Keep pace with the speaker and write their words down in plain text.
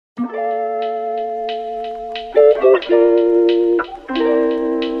"80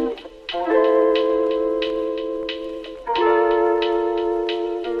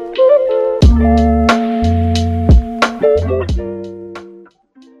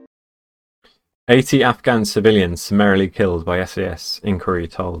 Afghan civilians summarily killed by SAS," inquiry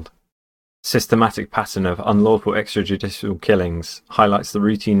told. Systematic pattern of unlawful extrajudicial killings highlights the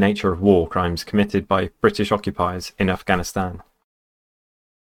routine nature of war crimes committed by British occupiers in Afghanistan.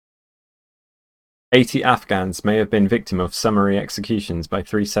 80 Afghans may have been victim of summary executions by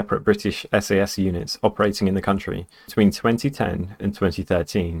 3 separate British SAS units operating in the country between 2010 and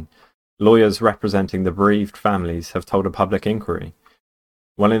 2013. Lawyers representing the bereaved families have told a public inquiry.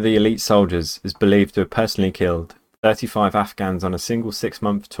 One of the elite soldiers is believed to have personally killed 35 Afghans on a single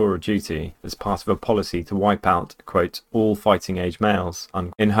 6-month tour of duty as part of a policy to wipe out, quote, all fighting-age males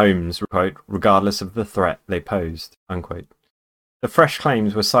in homes, quote, regardless of the threat they posed, unquote. The fresh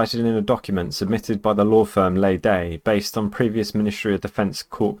claims were cited in a document submitted by the law firm Lay Day based on previous Ministry of Defence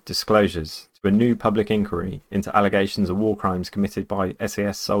court disclosures to a new public inquiry into allegations of war crimes committed by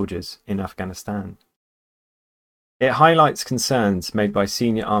SAS soldiers in Afghanistan. It highlights concerns made by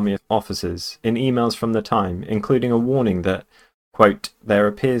senior army officers in emails from the time, including a warning that, quote, there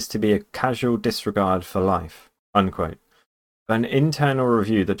appears to be a casual disregard for life, unquote. An internal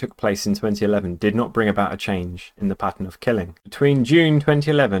review that took place in 2011 did not bring about a change in the pattern of killing. Between June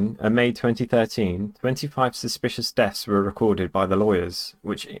 2011 and May 2013, 25 suspicious deaths were recorded by the lawyers,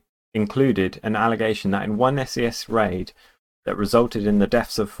 which included an allegation that in one SAS raid that resulted in the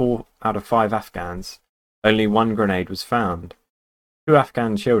deaths of 4 out of 5 Afghans, only 1 grenade was found. 2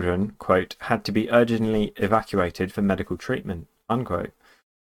 Afghan children, quote, had to be urgently evacuated for medical treatment, unquote.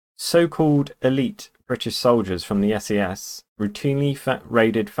 So-called elite British soldiers from the SAS routinely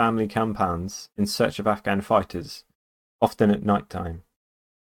raided family compounds in search of Afghan fighters, often at night time.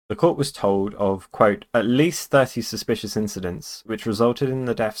 The court was told of, quote, at least 30 suspicious incidents, which resulted in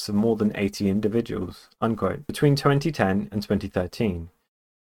the deaths of more than 80 individuals, unquote, between 2010 and 2013.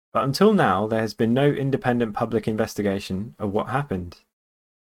 But until now, there has been no independent public investigation of what happened.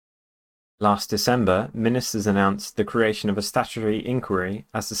 Last December, ministers announced the creation of a statutory inquiry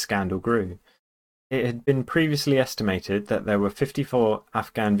as the scandal grew. It had been previously estimated that there were 54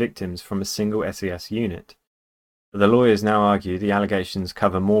 Afghan victims from a single SAS unit. But the lawyers now argue the allegations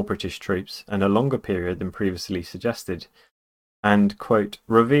cover more British troops and a longer period than previously suggested, and, quote,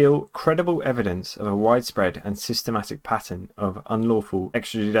 reveal credible evidence of a widespread and systematic pattern of unlawful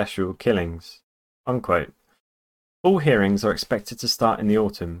extrajudicial killings, unquote. All hearings are expected to start in the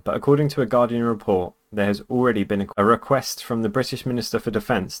autumn, but according to a Guardian report, there has already been a request from the British Minister for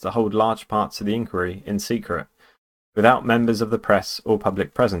Defence to hold large parts of the inquiry in secret, without members of the press or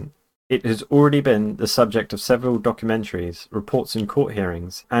public present. It has already been the subject of several documentaries, reports in court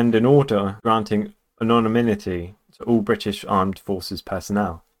hearings, and an order granting anonymity to all British Armed Forces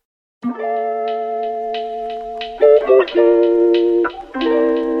personnel.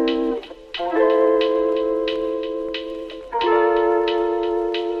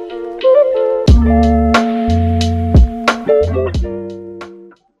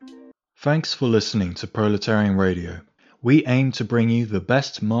 Thanks for listening to Proletarian Radio. We aim to bring you the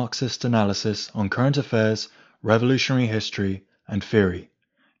best Marxist analysis on current affairs, revolutionary history, and theory.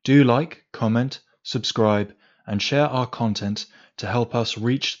 Do like, comment, subscribe, and share our content to help us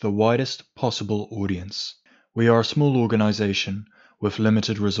reach the widest possible audience. We are a small organization with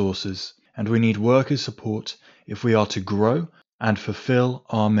limited resources, and we need workers' support if we are to grow and fulfill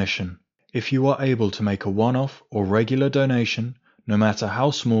our mission. If you are able to make a one-off or regular donation, no matter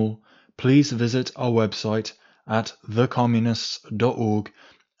how small, please visit our website at thecommunists.org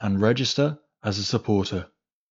and register as a supporter.